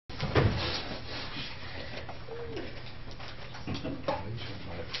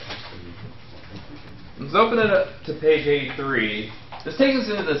let's open it up to page 83. This takes us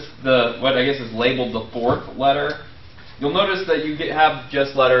into what I guess is labeled the fourth letter. You'll notice that you have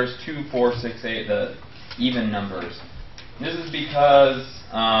just letters 2, 4, 6, 8, the even numbers. This is because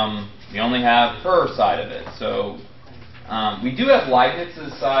we only have her side of it. So we do have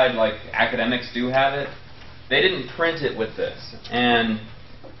Leibniz's side, like academics do have it. They didn't print it with this. And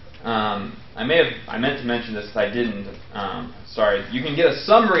I meant to mention this, if I didn't. Sorry. You can get a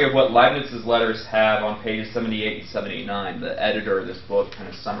summary of what Leibniz's letters have on pages 78 and 79. The editor of this book kind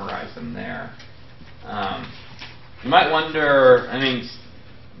of summarized them there. You might wonder, I mean,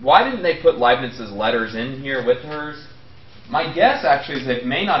 why didn't they put Leibniz's letters in here with hers? My guess, actually, is they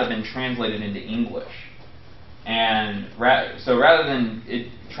may not have been translated into English. And so rather than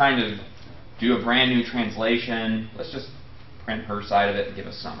trying to do a brand new translation, let's just print her side of it and give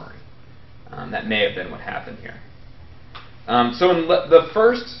a summary. That may have been what happened here. So in the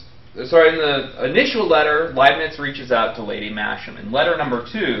initial letter, Leibniz reaches out to Lady Masham. In letter number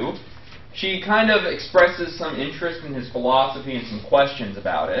 2, she kind of expresses some interest in his philosophy and some questions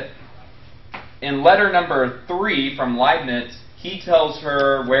about it. In letter number 3 from Leibniz, he tells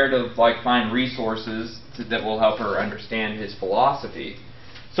her where to find resources that will help her understand his philosophy.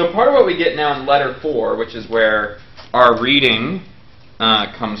 So part of what we get now in letter 4, which is where our reading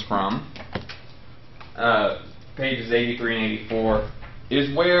comes from, pages 83 and 84, is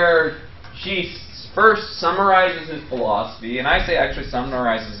where she first summarizes his philosophy, and I say actually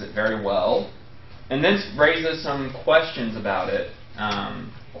summarizes it very well, and then raises some questions about it,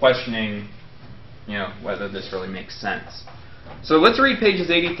 questioning, whether this really makes sense. So let's read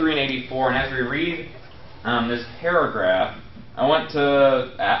pages 83 and 84, and as we read this paragraph, I want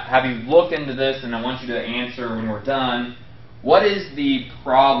to have you look into this, and I want you to answer when we're done, what is the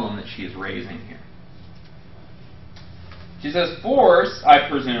problem that she is raising here? She says, force, I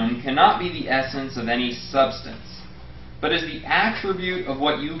presume, cannot be the essence of any substance, but is the attribute of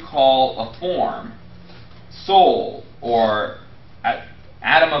what you call a form, soul, or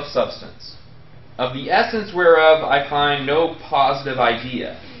atom of substance, of the essence whereof I find no positive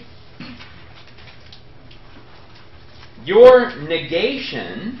idea. Your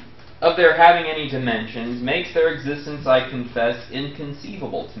negation of their having any dimensions makes their existence, I confess,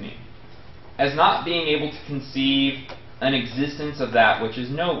 inconceivable to me, as not being able to conceive an existence of that which is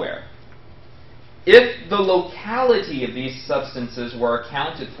nowhere. If the locality of these substances were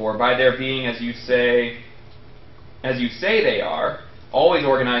accounted for by their being, as you say they are, always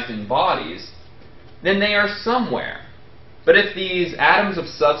organized in bodies, then they are somewhere. But if these atoms of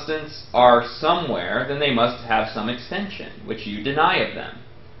substance are somewhere, then they must have some extension, which you deny of them.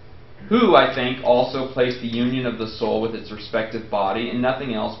 Who, I think, also place the union of the soul with its respective body in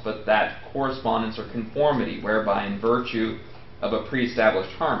nothing else but that correspondence or conformity, whereby in virtue of a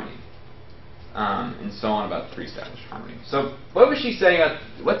pre-established harmony. And so on about the pre-established harmony. So what was she saying about,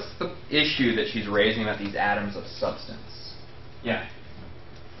 what's the issue that she's raising about these atoms of substance? Yeah?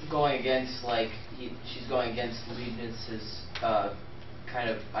 Going against, she's going against Leibniz's kind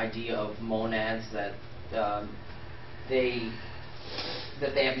of idea of monads, that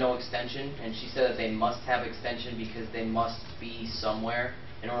they have no extension, and she said that they must have extension because they must be somewhere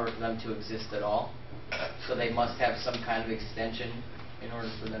in order for them to exist at all. So they must have some kind of extension in order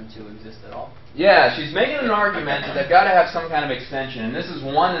for them to exist at all. Yeah, she's making an argument that they've got to have some kind of extension, and this is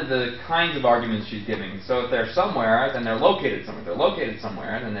one of the kinds of arguments she's giving. So if they're somewhere, then they're located somewhere. If they're located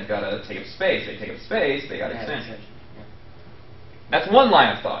somewhere, then they've got to take up space. They take up space, they got extension. Yeah. That's one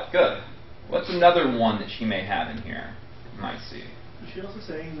line of thought. Good. What's another one that she may have in here? You might see. Is she also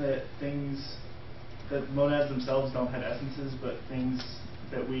saying that that monads themselves don't have essences, but things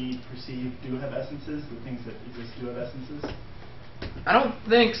that we perceive do have essences, the things that exist do have essences? I don't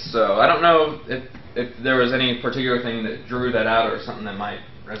think so. I don't know if there was any particular thing that drew that out or something that might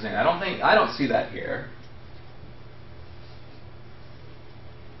resonate. I don't see that here.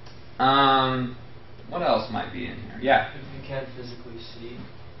 What else might be in here? Yeah? If you can't physically see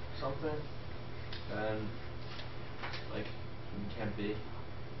something, then it can't be.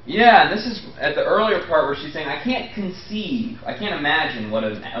 Yeah, and this is at the earlier part where she's saying, I can't conceive, I can't imagine what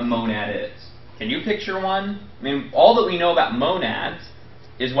a monad is. Can you picture one? I mean, all that we know about monads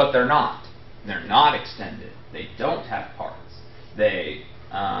is what they're not. They're not extended. They don't have parts. They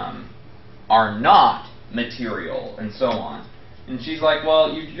are not material, and so on. And she's like,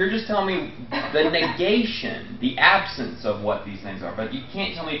 well, you're just telling me the negation, the absence of what these things are, but you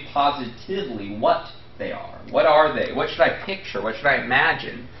can't tell me positively what they are. What are they? What should I picture? What should I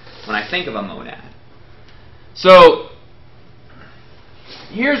imagine when I think of a monad? So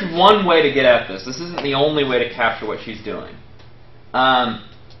here's one way to get at this. This isn't the only way to capture what she's doing.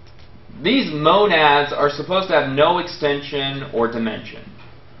 these monads are supposed to have no extension or dimension.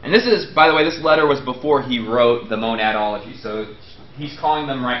 And this is, by the way, this letter was before he wrote the monadology. So he's calling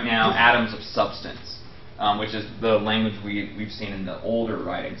them right now atoms of substance, which is the language we've seen in the older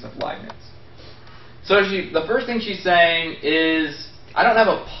writings of Leibniz. So the first thing she's saying is, I don't have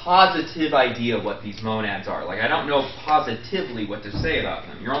a positive idea what these monads are. Like, I don't know positively what to say about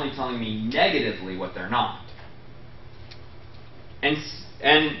them. You're only telling me negatively what they're not.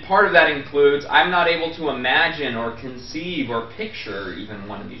 And part of that includes, I'm not able to imagine or conceive or picture even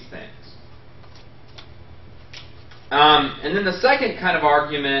one of these things. And then the second kind of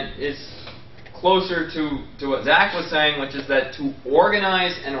argument is closer to what Zach was saying, which is that to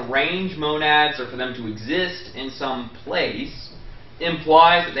organize and arrange monads, or for them to exist in some place,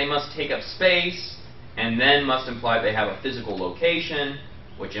 implies that they must take up space, and then must imply they have a physical location,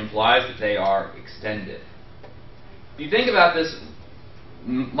 which implies that they are extended. If you think about this,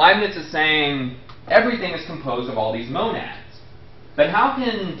 Leibniz is saying everything is composed of all these monads. But how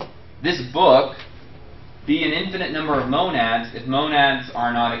can this book be an infinite number of monads if monads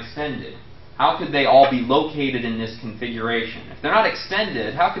are not extended? How could they all be located in this configuration? If they're not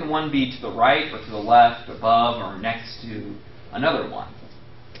extended, how can one be to the right or to the left, above, or next to another one?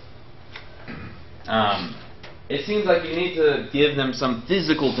 It seems like you need to give them some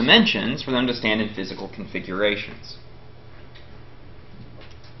physical dimensions for them to stand in physical configurations.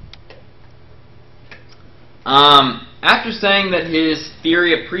 After saying that his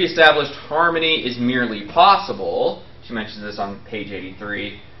theory of pre-established harmony is merely possible, she mentions this on page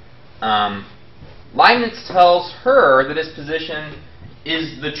 83, Leibniz tells her that his position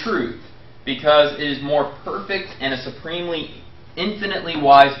is the truth, because it is more perfect and a supremely, infinitely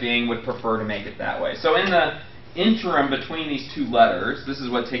wise being would prefer to make it that way. So in the interim between these two letters, this is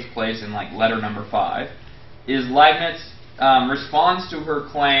what takes place in like letter number 5, is Leibniz responds to her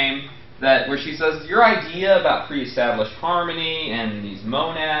claim that where she says, your idea about pre-established harmony and these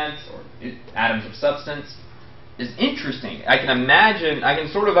monads, or atoms of substance, is interesting. I can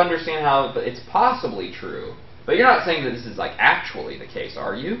sort of understand how it's possibly true, but you're not saying that this is like actually the case,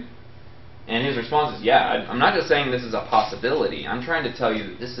 are you? And his response is, yeah, I'm not just saying this is a possibility. I'm trying to tell you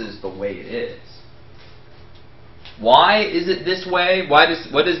that this is the way it is. Why is it this way? What is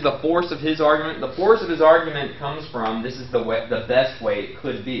the force of his argument? The force of his argument comes from this is the best way it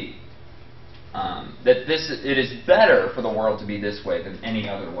could be. It is better for the world to be this way than any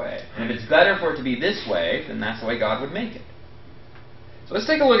other way. And if it's better for it to be this way, then that's the way God would make it. So let's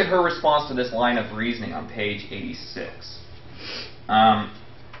take a look at her response to this line of reasoning on page 86.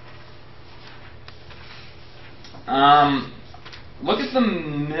 Look at the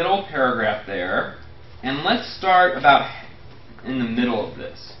middle paragraph there, and let's start about in the middle of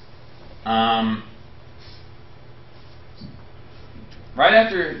this. Right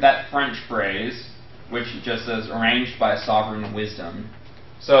after that French phrase, which just says, arranged by a sovereign wisdom.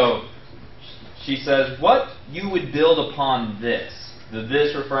 So, she says, what you would build upon this. The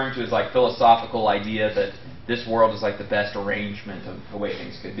this referring to is like philosophical idea that this world is like the best arrangement of the way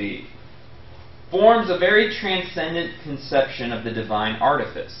things could be. Forms a very transcendent conception of the divine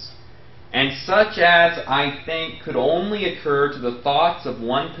artifice, and such as, I think, could only occur to the thoughts of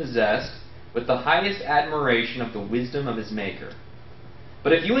one possessed with the highest admiration of the wisdom of his Maker.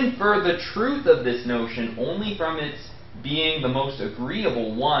 But if you infer the truth of this notion only from its being the most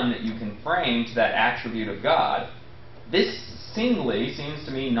agreeable one that you can frame to that attribute of God, this singly seems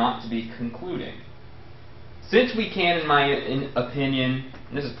to me not to be concluding. Since we can, in my opinion,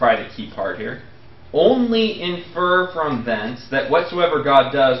 and this is probably the key part here, only infer from thence that whatsoever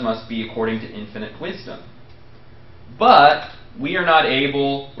God does must be according to infinite wisdom. But we are not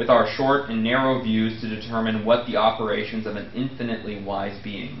able, with our short and narrow views, to determine what the operations of an infinitely wise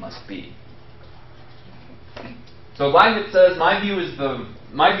being must be. So Leibniz says, my view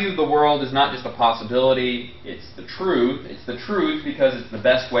of the world is not just a possibility, it's the truth. It's the truth because it's the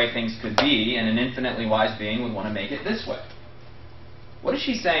best way things could be, and an infinitely wise being would want to make it this way. What is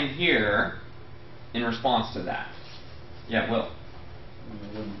she saying here in response to that? Yeah, Will. We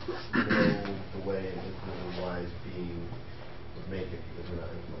wouldn't know the way an infinitely wise being would make it because we're not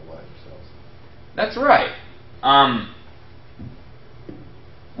infinitely wise ourselves. That's right.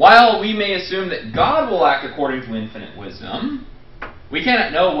 While we may assume that God will act according to infinite wisdom, we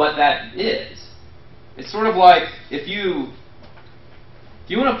cannot know what that is. It's sort of like if you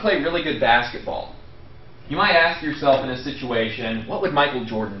want to play really good basketball, you might ask yourself in a situation, what would Michael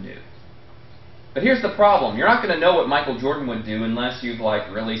Jordan do? But here's the problem. You're not going to know what Michael Jordan would do unless you've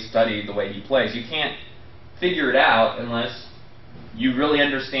really studied the way he plays. You can't figure it out unless you really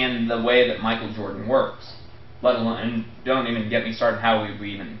understand the way that Michael Jordan works. let alone, and don't even get me started how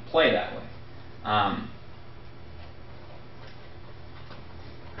we even play that way.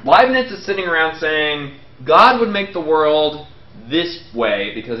 Leibniz is sitting around saying, God would make the world this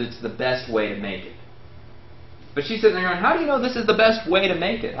way because it's the best way to make it. But she's sitting there going, how do you know this is the best way to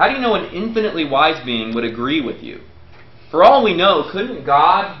make it? How do you know an infinitely wise being would agree with you? For all we know, couldn't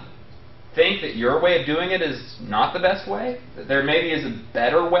God think that your way of doing it is not the best way? That there maybe is a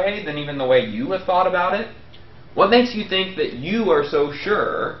better way than even the way you have thought about it? What makes you think that you are so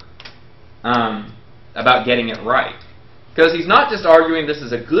sure about getting it right? Because he's not just arguing this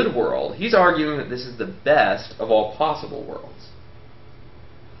is a good world, he's arguing that this is the best of all possible worlds.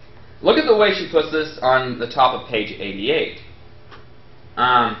 Look at the way she puts this on the top of page 88.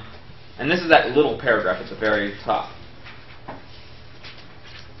 And this is that little paragraph at the very top.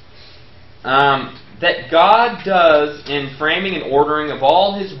 That God does in framing and ordering of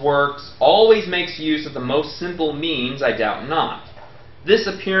all his works always makes use of the most simple means, I doubt not, this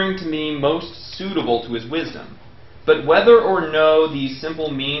appearing to me most suitable to his wisdom. But whether or no these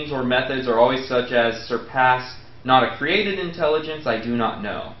simple means or methods are always such as surpass not a created intelligence, I do not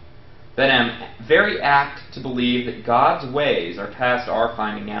know. But am very apt to believe that God's ways are past our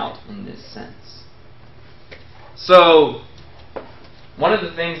finding out in this sense. So, one of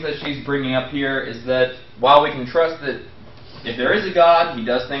the things that she's bringing up here is that while we can trust that if there is a God, he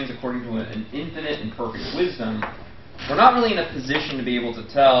does things according to an infinite and perfect wisdom, we're not really in a position to be able to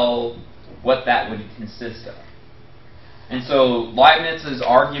tell what that would consist of. And so Leibniz's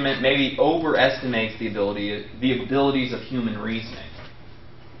argument maybe overestimates the abilities of human reasoning.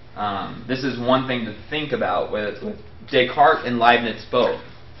 This is one thing to think about with Descartes and Leibniz both.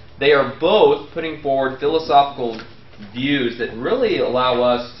 They are both putting forward philosophical views that really allow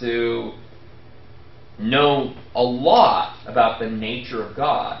us to know a lot about the nature of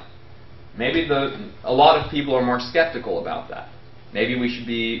God. Maybe a lot of people are more skeptical about that. Maybe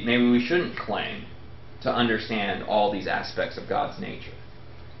we shouldn't claim to understand all these aspects of God's nature.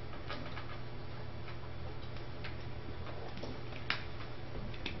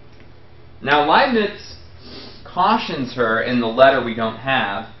 Now Leibniz cautions her in the letter we don't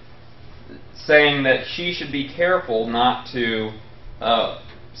have, saying that she should be careful not to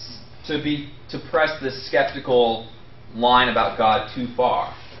press this skeptical line about God too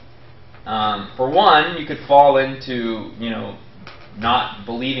far. For one, you could fall into not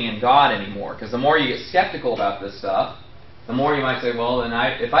believing in God anymore, because the more you get skeptical about this stuff, the more you might say, well, then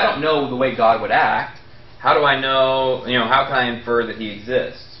if I don't know the way God would act, how do I know? How can I infer that he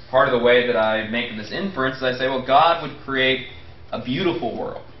exists? Part of the way that I make this inference is I say, well, God would create a beautiful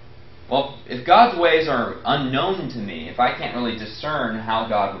world. Well, if God's ways are unknown to me, if I can't really discern how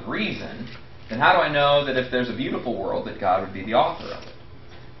God would reason, then how do I know that if there's a beautiful world that God would be the author of it?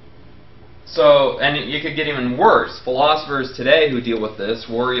 So, and you could get even worse. Philosophers today who deal with this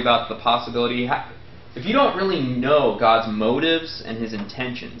worry about the possibility. If you don't really know God's motives and his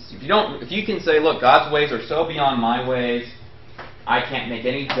intentions, if you can say, look, God's ways are so beyond my ways, I can't make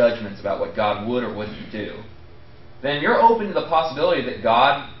any judgments about what God would or wouldn't do, then you're open to the possibility that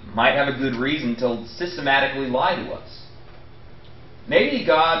God might have a good reason to systematically lie to us. Maybe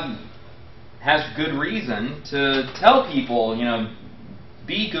God has good reason to tell people,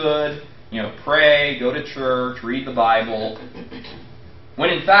 be good, pray, go to church, read the Bible,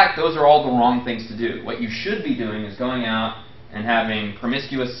 when in fact those are all the wrong things to do. What you should be doing is going out and having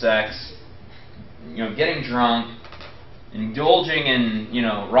promiscuous sex, getting drunk, indulging in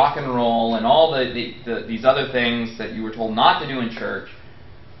rock and roll and all these other things that you were told not to do in church.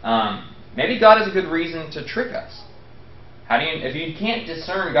 Maybe God has a good reason to trick us. If you can't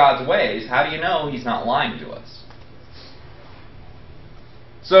discern God's ways, how do you know he's not lying to us?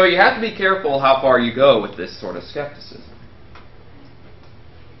 So you have to be careful how far you go with this sort of skepticism.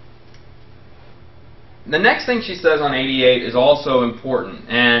 The next thing she says on 88 is also important,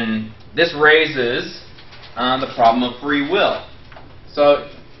 and this raises the problem of free will. So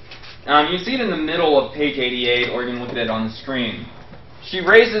you see it in the middle of page 88, or you can look at it on the screen. She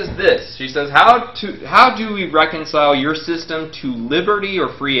raises this. She says, how do we reconcile your system to liberty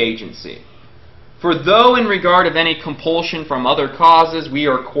or free agency? For though in regard of any compulsion from other causes we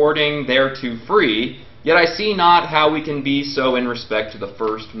are according thereto free, yet I see not how we can be so in respect to the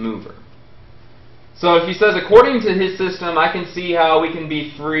first mover. So she says, according to his system, I can see how we can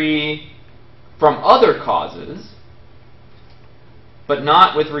be free from other causes, but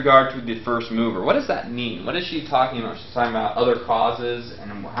not with regard to the first mover. What does that mean? What is she talking about? She's talking about other causes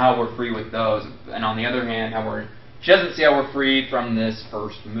and how we're free with those, and on the other hand, she doesn't see how we're free from this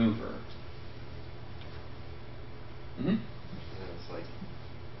first mover. It's like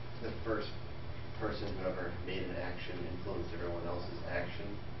the first person, whoever made an action, influenced everyone else's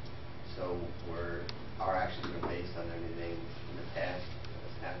action. So our actions are based on anything in the past that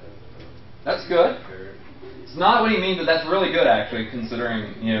has happened. That's good. Occurred. It's not what he means, but that's really good, actually,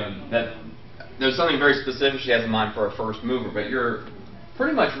 considering, that there's something very specific she has in mind for a first mover. But you're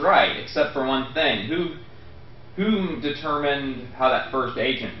pretty much right, except for one thing. Who determined how that first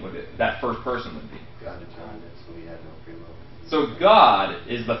that first person would be? God determined it, so we had no free will. So God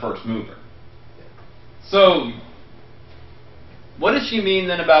is the first mover. Yeah. So, what does she mean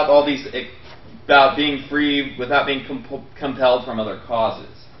then about all these, about being free without being compelled from other causes?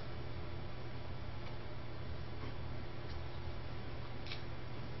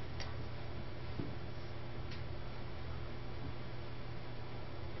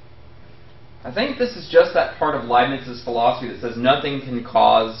 I think this is just that part of Leibniz's philosophy that says nothing can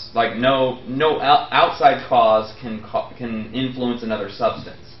cause, like no outside cause can influence another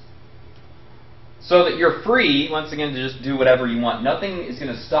substance. So that you're free, once again, to just do whatever you want. Nothing is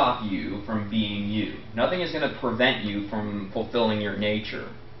going to stop you from being you. Nothing is going to prevent you from fulfilling your nature.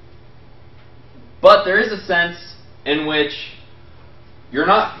 But there is a sense in which you're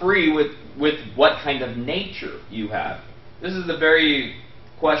not free with what kind of nature you have. This is the very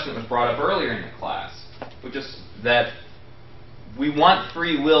question that was brought up earlier in the class, which is that we want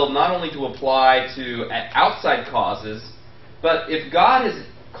free will not only to apply to outside causes, but if God has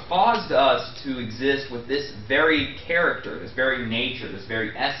caused us to exist with this very character, this very nature, this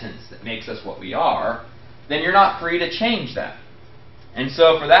very essence that makes us what we are, then you're not free to change that. And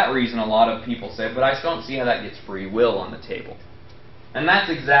so for that reason, a lot of people say, but I don't see how that gets free will on the table. And that's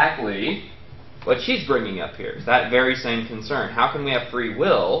exactly what she's bringing up here, is that very same concern. How can we have free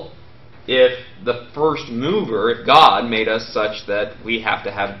will if the first mover, if God made us such that we have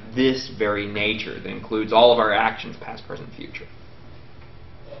to have this very nature that includes all of our actions, past, present, future?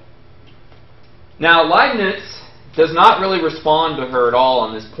 Now, Leibniz does not really respond to her at all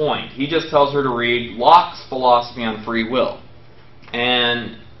on this point. He just tells her to read Locke's philosophy on free will.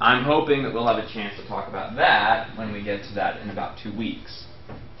 And I'm hoping that we'll have a chance to talk about that when we get to that in about 2 weeks.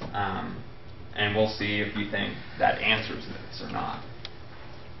 And we'll see if you think that answers this or not.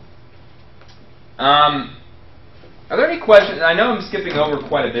 Are there any questions? I know I'm skipping over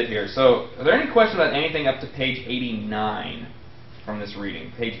quite a bit here. So are there any questions about anything up to page 89 from this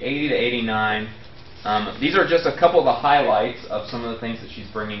reading? Page 80 to 89. These are just a couple of the highlights of some of the things that she's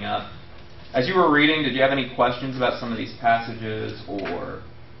bringing up. As you were reading, did you have any questions about some of these passages or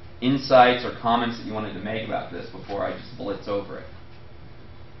insights or comments that you wanted to make about this before I just blitz over it?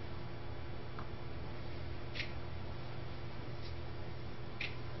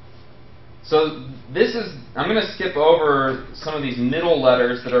 So I'm going to skip over some of these middle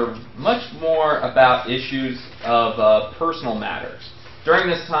letters that are much more about issues of personal matters. During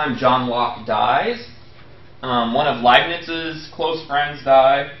this time, John Locke dies. One of Leibniz's close friends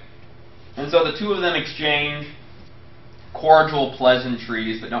die. And so the two of them exchange cordial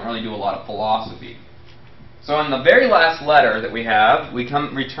pleasantries but don't really do a lot of philosophy. So in the very last letter that we have, we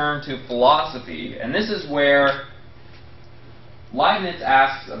return to philosophy. And this is where Leibniz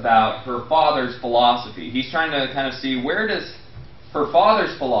asks about her father's philosophy. He's trying to kind of see where does her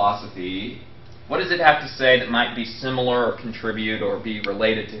father's philosophy, what does it have to say that might be similar or contribute or be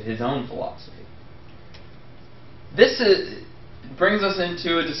related to his own philosophy? This brings us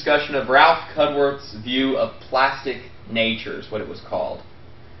into a discussion of Ralph Cudworth's view of plastic natures, what it was called.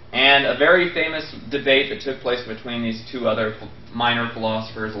 And a very famous debate that took place between these two other minor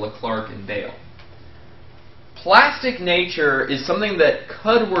philosophers, Leclerc and Bale. Plastic nature is something that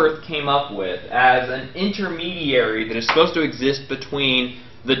Cudworth came up with as an intermediary that is supposed to exist between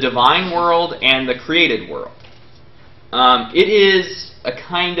the divine world and the created world. It is a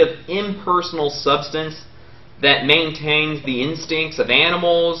kind of impersonal substance that maintains the instincts of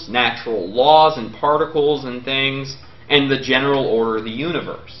animals, natural laws and particles and things, and the general order of the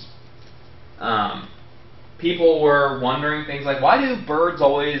universe. People were wondering things like, why do birds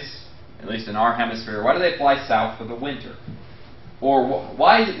always, at least in our hemisphere, why do they fly south for the winter? Or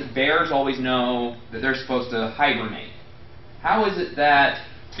why is it that bears always know that they're supposed to hibernate? How is it that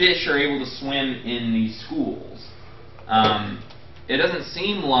fish are able to swim in these schools? It doesn't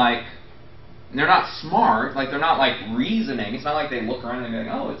seem like they're not smart, like they're not like reasoning. It's not like they look around and they're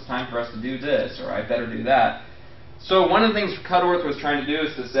like, oh, it's time for us to do this, or I better do that. So one of the things Cudworth was trying to do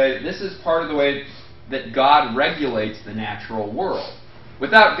is to say that this is part of the way that God regulates the natural world.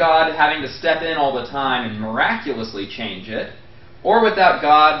 Without God having to step in all the time and miraculously change it, or without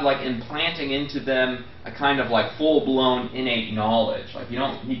God like implanting into them a kind of like full-blown innate knowledge. Like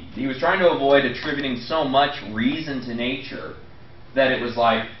he was trying to avoid attributing so much reason to nature that it was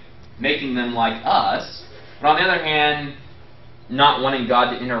like making them like us, but on the other hand, not wanting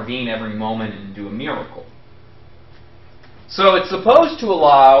God to intervene every moment and do a miracle. So it's supposed to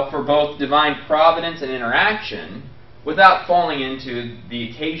allow for both divine providence and interaction without falling into the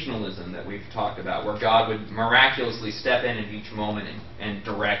occasionalism that we've talked about, where God would miraculously step in at each moment and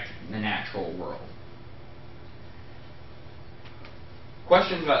direct the natural world.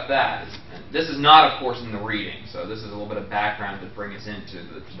 Questions about that? This is not, of course, in the reading, so this is a little bit of background to bring us into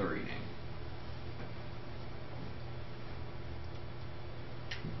the reading.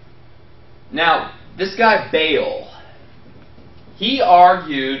 Now, this guy Bayle, he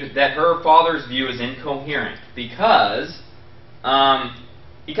argued that her father's view is incoherent because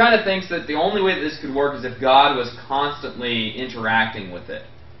he kind of thinks that the only way that this could work is if God was constantly interacting with it.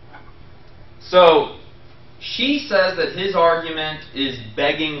 So, she says that his argument is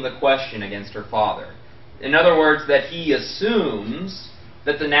begging the question against her father. In other words, that he assumes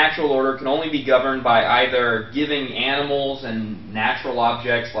that the natural order can only be governed by either giving animals and natural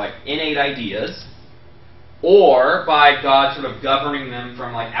objects like innate ideas, or by God sort of governing them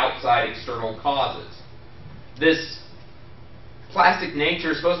from like outside external causes. This plastic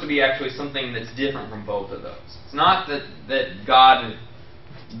nature is supposed to be actually something that's different from both of those. It's not that God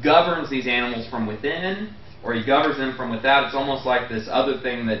governs these animals from within, or he governs them from without. It's almost like this other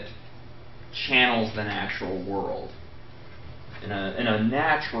thing that channels the natural world in a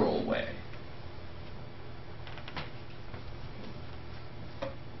natural way.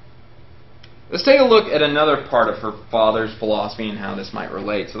 Let's take a look at another part of her father's philosophy and how this might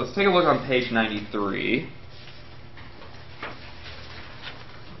relate. So let's take a look on page 93.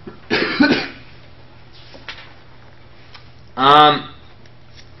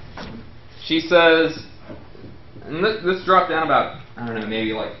 She says, and this dropped down about, I don't know,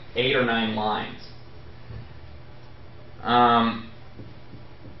 maybe like 8 or 9 lines.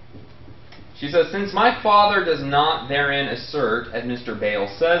 She says, since my father does not therein assert, as Mr. Bayle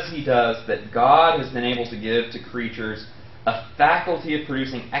says he does, that God has been able to give to creatures a faculty of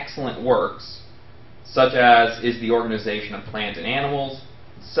producing excellent works, such as is the organization of plant and animals,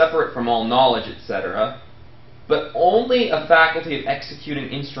 separate from all knowledge, etc., but only a faculty of executing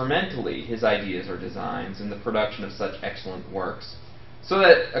instrumentally his ideas or designs in the production of such excellent works, so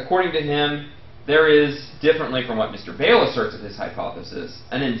that, according to him, there is, differently from what Mr. Bayle asserts of his hypothesis,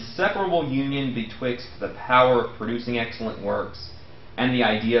 an inseparable union betwixt the power of producing excellent works and the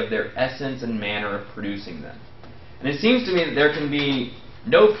idea of their essence and manner of producing them. And it seems to me that there can be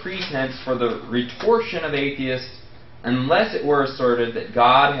no pretense for the retortion of atheists unless it were asserted that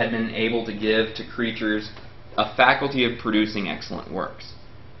God had been able to give to creatures a faculty of producing excellent works,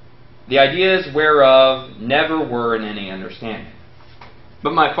 the ideas whereof never were in any understanding.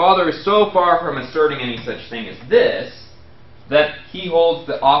 But my father is so far from asserting any such thing as this, that he holds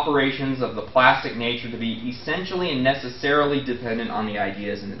the operations of the plastic nature to be essentially and necessarily dependent on the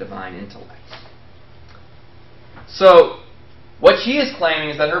ideas in the divine intellect. So, what she is claiming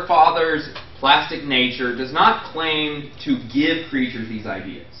is that her father's plastic nature does not claim to give creatures these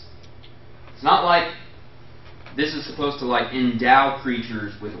ideas. It's not like this is supposed to like endow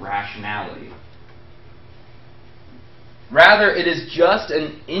creatures with rationality. Rather, it is just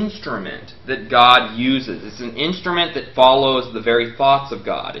an instrument that God uses. It's an instrument that follows the very thoughts of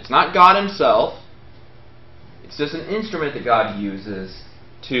God. It's not God himself. It's just an instrument that God uses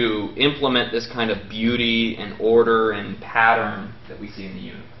to implement this kind of beauty and order and pattern that we see in the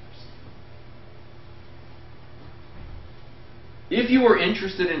universe. If you were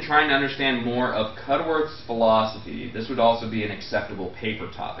interested in trying to understand more of Cudworth's philosophy, this would also be an acceptable paper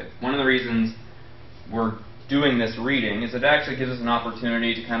topic. One of the reasons we're doing this reading is it actually gives us an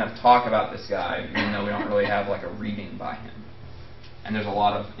opportunity to kind of talk about this guy, even though we don't really have like a reading by him. And there's a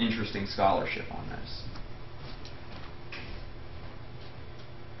lot of interesting scholarship on this.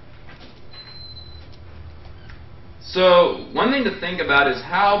 So, one thing to think about is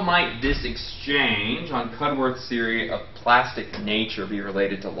how might this exchange on Cudworth's theory of plastic nature be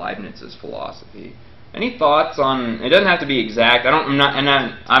related to Leibniz's philosophy? Any thoughts on? It doesn't have to be exact. I'm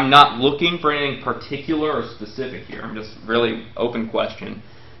not looking for anything particular or specific here. I'm just really open question.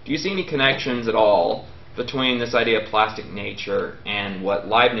 Do you see any connections at all between this idea of plastic nature and what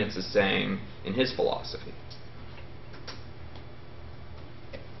Leibniz is saying in his philosophy?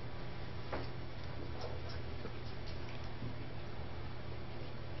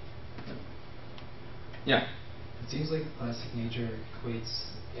 Yeah. It seems like plastic nature equates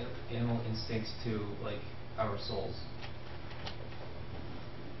animal instincts to like our souls.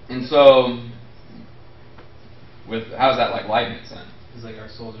 And so, how's that like Leibniz then? Because like our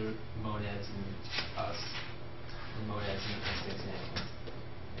souls are monads and us, and monads and instincts and animals.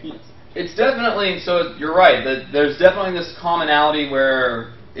 It's definitely, so you're right, that there's definitely this commonality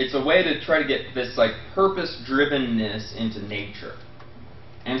where it's a way to try to get this like purpose-drivenness into nature.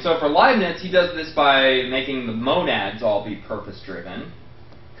 And so for Leibniz, he does this by making the monads all be purpose-driven.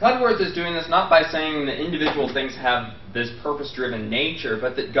 Cudworth is doing this not by saying that individual things have this purpose-driven nature,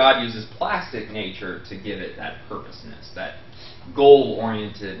 but that God uses plastic nature to give it that purposeness, that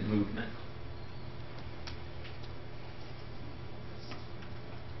goal-oriented movement.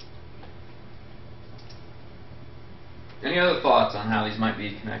 Any other thoughts on how these might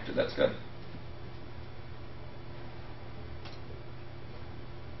be connected? That's good.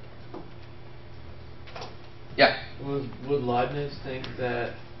 Yeah. Would Leibniz think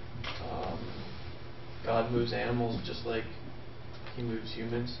that God moves animals just like he moves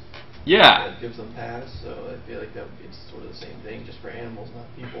humans? Yeah. That gives them paths, so I feel like that would be sort of the same thing, just for animals, not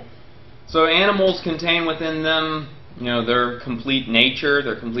people. So animals contain within them, their complete nature,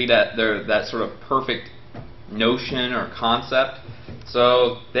 their that sort of perfect notion or concept.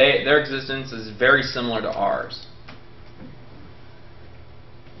 So their existence is very similar to ours.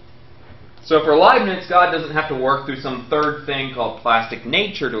 So for Leibniz, God doesn't have to work through some third thing called plastic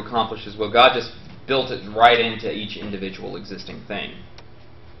nature to accomplish his will. God just built it right into each individual existing thing.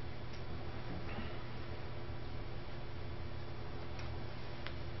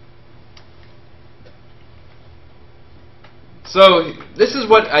 So this is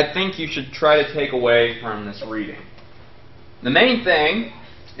what I think you should try to take away from this reading. The main thing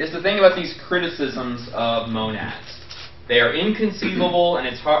is to think about these criticisms of monads. They are inconceivable, and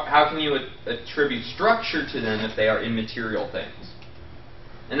it's how can you attribute structure to them if they are immaterial things?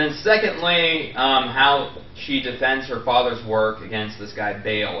 And then secondly, how she defends her father's work against this guy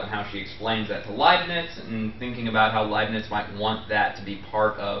Bayle, and how she explains that to Leibniz, and thinking about how Leibniz might want that to be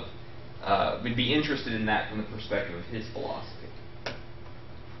part of, would be interested in that from the perspective of his philosophy.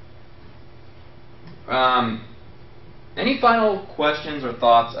 Any final questions or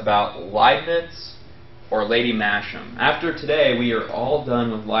thoughts about Leibniz or Lady Masham? After today, we are all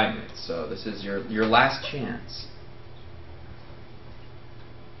done with Leibniz, so this is your last chance.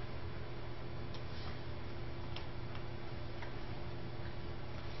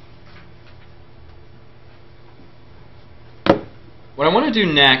 What I want to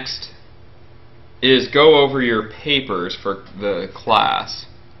do next is go over your papers for the class.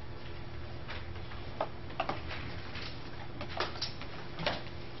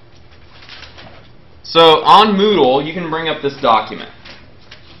 So on Moodle, you can bring up this document.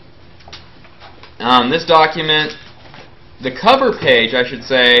 This document, the cover page, I should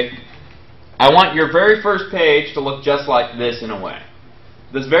say, I want your very first page to look just like this in a way.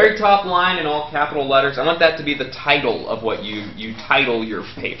 This very top line in all capital letters, I want that to be the title of what you title your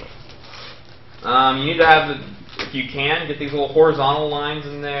paper. You need to have, if you can, get these little horizontal lines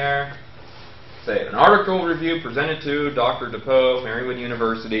in there. Say, an article review presented to Dr. DePoe, Marywood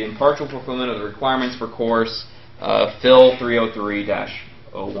University, in partial fulfillment of the requirements for course Phil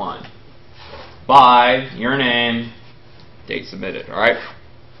 303-01. By your name, date submitted, alright?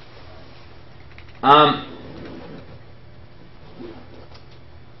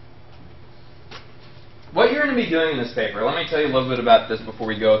 What you're going to be doing in this paper, let me tell you a little bit about this before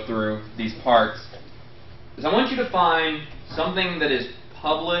we go through these parts, is I want you to find something that is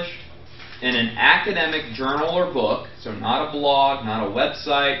published in an academic journal or book, so not a blog, not a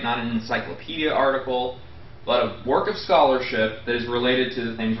website, not an encyclopedia article, but a work of scholarship that is related to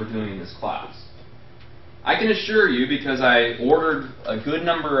the things we're doing in this class. I can assure you, because I ordered a good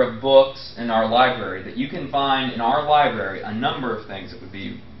number of books in our library, that you can find in our library a number of things that would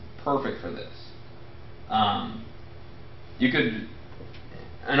be perfect for this.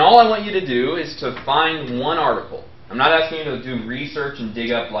 And all I want you to do is to find one article. I'm not asking you to do research and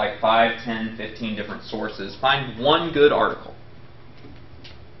dig up like 5, 10, 15 different sources. Find one good article.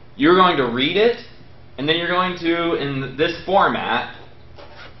 You're going to read it, and then you're going to, in this format,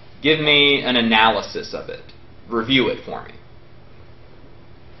 give me an analysis of it. Review it for me.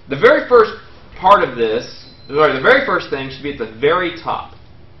 The very first part of this, or the very first thing, should be at the very top.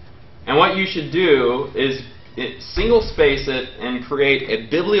 And what you should do is single space it and create a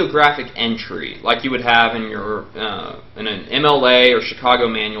bibliographic entry like you would have in your in an MLA or Chicago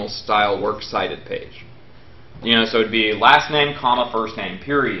Manual style works cited page. So it'd be last name, comma, first name,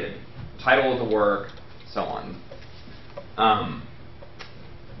 period, title of the work, so on.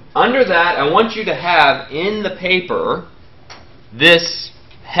 Under that, I want you to have in the paper this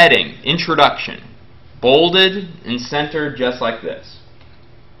heading, introduction, bolded and centered just like this.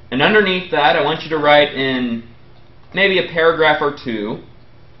 And underneath that, I want you to write in maybe a paragraph or two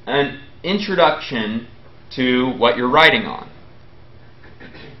an introduction to what you're writing on.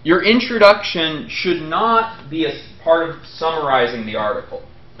 your introduction should not be a part of summarizing the article.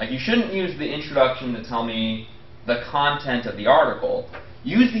 Like, you shouldn't use the introduction to tell me the content of the article.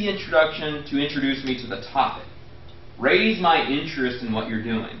 Use the introduction to introduce me to the topic. Raise my interest in what you're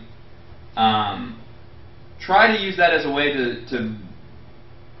doing. Try to use that as a way to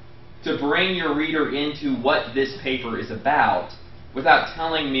bring your reader into what this paper is about without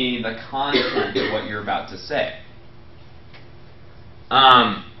telling me the content of what you're about to say.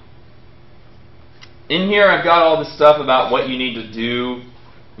 In here I've got all this stuff about what you need to do.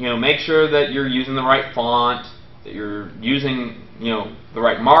 You know, make sure that you're using the right font, that you're using, you know, the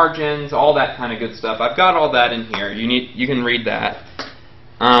right margins, all that kind of good stuff. I've got all that in here. You can read that.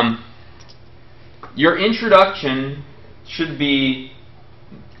 Your introduction should be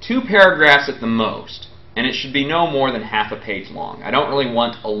 2 paragraphs at the most, and it should be no more than half a page long. I don't really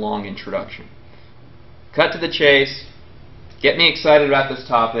want a long introduction. Cut to the chase, get me excited about this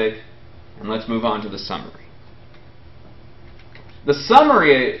topic, and let's move on to the summary. The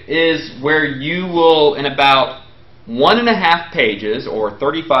summary is where you will, in about 1.5 pages, or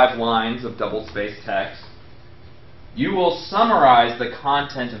 35 lines of double-spaced text, you will summarize the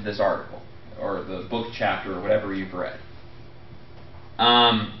content of this article, or the book chapter, or whatever you've read.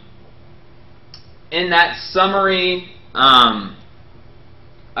 In that summary, I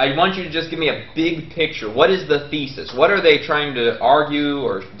want you to just give me a big picture. What is the thesis? What are they trying to argue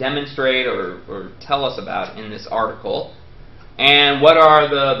or demonstrate or tell us about in this article? And what are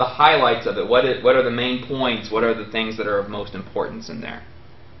the highlights of it? What are the main points? What are the things that are of most importance in there?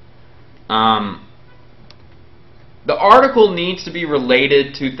 The article needs to be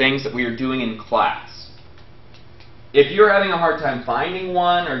related to things that we are doing in class. If you're having a hard time finding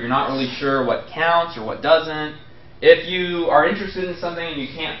one, or you're not really sure what counts or what doesn't, if you are interested in something and you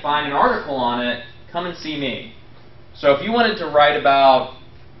can't find an article on it, come and see me. So if you wanted to write about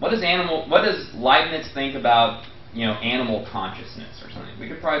what does Leibniz think about, you know, animal consciousness or something, we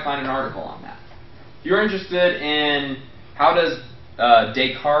could probably find an article on that. If you're interested in how does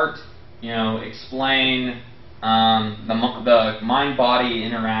Descartes, you know, explain the mind-body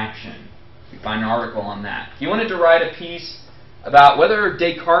interaction, you find an article on that. If you wanted to write a piece about whether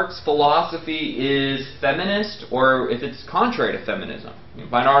Descartes' philosophy is feminist or if it's contrary to feminism, you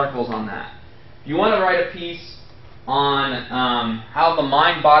can find articles on that. If you want to write a piece on how the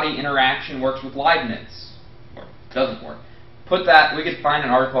mind-body interaction works with Leibniz, or doesn't work, put that, we could find an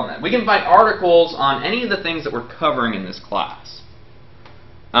article on that. We can find articles on any of the things that we're covering in this class.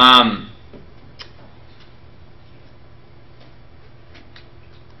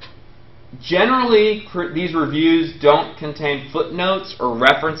 Generally, these reviews don't contain footnotes or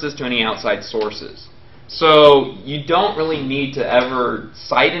references to any outside sources. So you don't really need to ever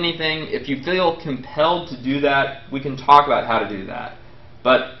cite anything. If you feel compelled to do that, we can talk about how to do that.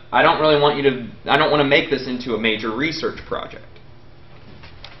 But I don't really want you to, I don't want to make this into a major research project.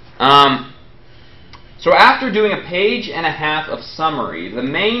 So after doing 1.5 pages of summary, the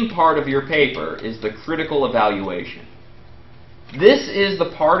main part of your paper is the critical evaluation. This is the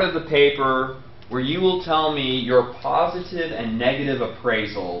part of the paper where you will tell me your positive and negative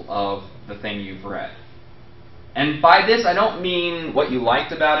appraisal of the thing you've read. And by this, I don't mean what you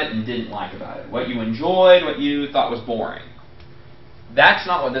liked about it and didn't like about it, what you enjoyed, what you thought was boring. That's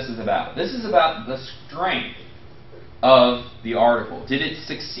not what this is about. This is about the strength of the article. Did it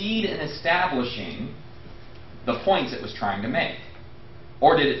succeed in establishing the points it was trying to make?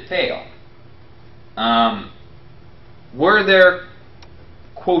 Or did it fail?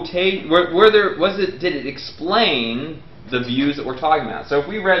 Did it explain the views that we're talking about? So if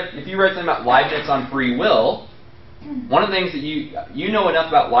you read something about Leibniz on free will, one of the things that you know enough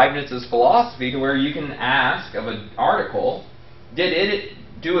about Leibniz's philosophy to where you can ask of an article, did it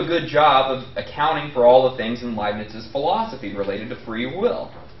do a good job of accounting for all the things in Leibniz's philosophy related to free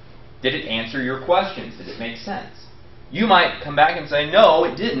will? Did it answer your questions? Did it make sense? You might come back and say, no,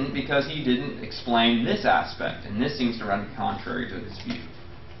 it didn't, because he didn't explain this aspect, and this seems to run contrary to his view.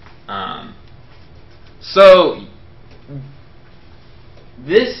 So,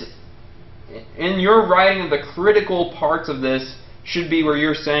 this, in your writing, the critical parts of this should be where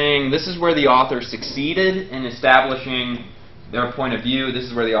you're saying, this is where the author succeeded in establishing their point of view, this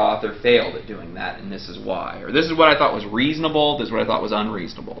is where the author failed at doing that, and this is why. Or this is what I thought was reasonable, this is what I thought was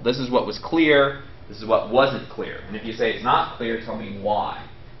unreasonable. This is what was clear, this is what wasn't clear. And if you say it's not clear, tell me why.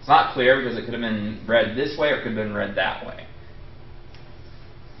 It's not clear because it could have been read this way or it could have been read that way.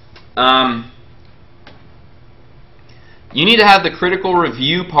 You need to have the critical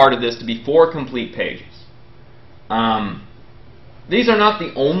review part of this to be 4 complete pages. These are not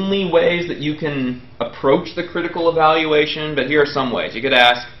the only ways that you can approach the critical evaluation, but here are some ways. You could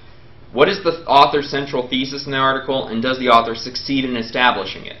ask, what is the author's central thesis in the article, and does the author succeed in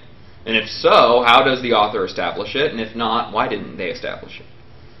establishing it? And if so, how does the author establish it? And if not, why didn't they establish it?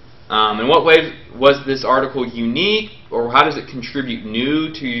 In what way was this article unique, or how does it contribute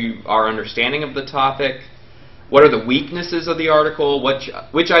new to our understanding of the topic? What are the weaknesses of the article?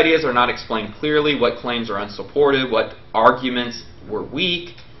 Which ideas are not explained clearly? What claims are unsupported? What arguments were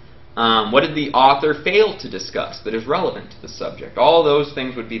weak? What did the author fail to discuss that is relevant to the subject? All those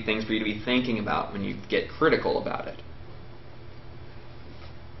things would be things for you to be thinking about when you get critical about it.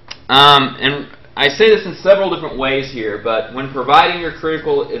 And I say this in several different ways here, but when providing your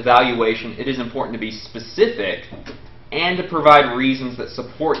critical evaluation, it is important to be specific and to provide reasons that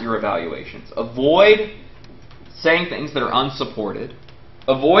support your evaluations. Avoid saying things that are unsupported.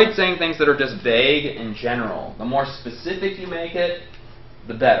 Avoid saying things that are just vague and general. The more specific you make it,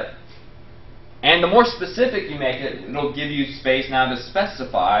 the better. And the more specific you make it, it'll give you space now to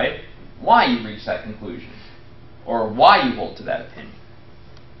specify why you reach that conclusion or why you hold to that opinion.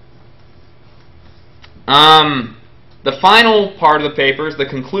 The final part of the paper is the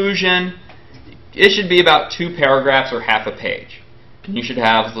conclusion. It should be about 2 paragraphs or half a page. And you should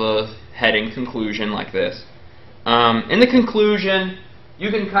have the heading conclusion like this. In the conclusion, you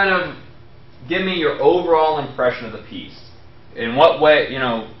can kind of give me your overall impression of the piece. In what way,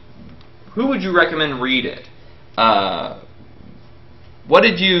 who would you recommend read it? What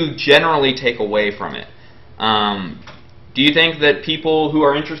did you generally take away from it? Do you think that people who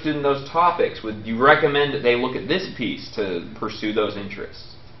are interested in those topics, would you recommend that they look at this piece to pursue those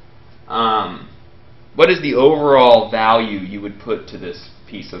interests? What is the overall value you would put to this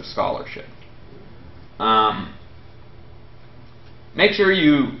piece of scholarship? Make sure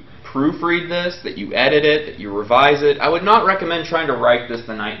you proofread this, that you edit it, that you revise it. I would not recommend trying to write this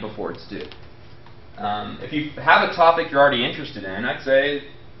the night before it's due. If you have a topic you're already interested in, I'd say,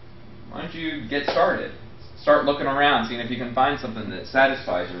 why don't you get started? Start looking around, seeing if you can find something that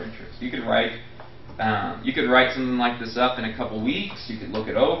satisfies your interest. You could write something like this up in a couple weeks. You could look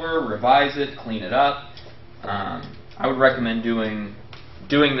it over, revise it, clean it up. I would recommend doing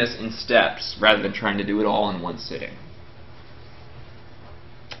this in steps rather than trying to do it all in one sitting.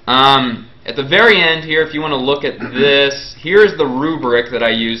 At the very end here, if you want to look at this, here's the rubric that I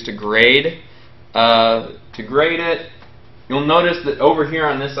use to grade. To grade it, you'll notice that over here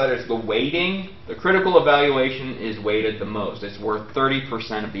on this side is the weighting. The critical evaluation is weighted the most. It's worth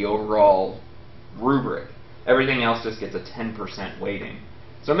 30% of the overall rubric. Everything else just gets a 10% weighting.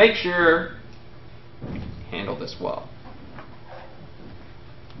 So make sure you handle this well.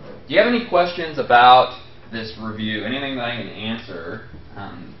 Do you have any questions about this review? Anything that I can answer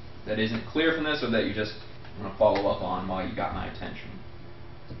that isn't clear from this, or that you just want to follow up on while you got my attention?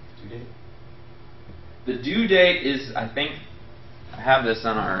 Due date? The due date is, I think, I have this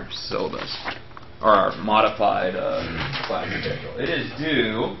on our syllabus, or our modified class schedule. It is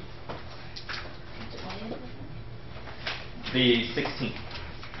due the 16th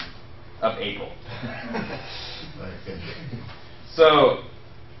of April. So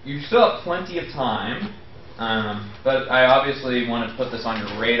you still have plenty of time, but I obviously want to put this on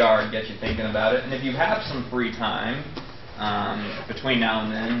your radar and get you thinking about it. And if you have some free time between now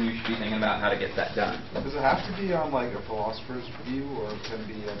and then, you should be thinking about how to get that done. Does it have to be on like a philosopher's view, or can it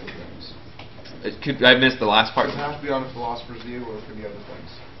be other things? I missed the last part. Does it have to be on a philosopher's view, or can it be other things?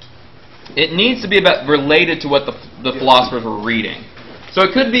 It needs to be about related to what the philosophers were reading. So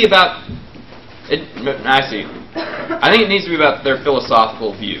it could be about. I see. I think it needs to be about their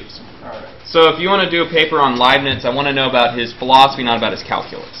philosophical views. All right. So if you want to do a paper on Leibniz, I want to know about his philosophy, not about his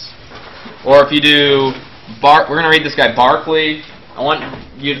calculus. Or if you do, we're going to read this guy Berkeley. I want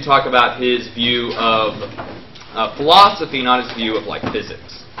you to talk about his view of philosophy, not his view of like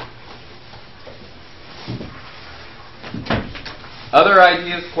physics. Other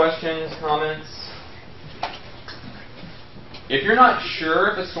ideas, questions, comments? If you're not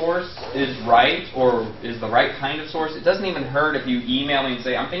sure if a source is right or is the right kind of source, it doesn't even hurt if you email me and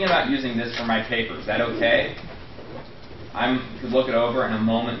say, I'm thinking about using this for my paper. Is that okay? I could look it over in a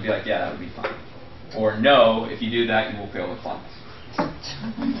moment and be like, yeah, that would be fine. Or no, if you do that, you will fail the class.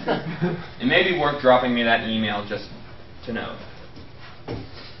 It may be worth dropping me that email just to know.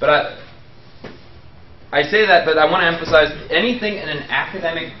 But I say that, but I want to emphasize anything in an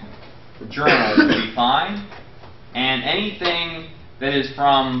academic journal would be fine. And anything that is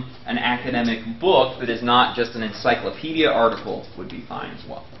from an academic book that is not just an encyclopedia article would be fine as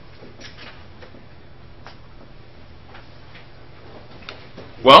well.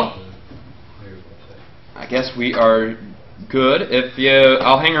 Well, I guess we are Good.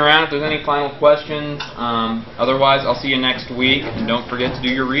 I'll hang around if there's any final questions. Otherwise, I'll see you next week, and don't forget to do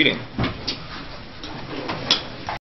your reading.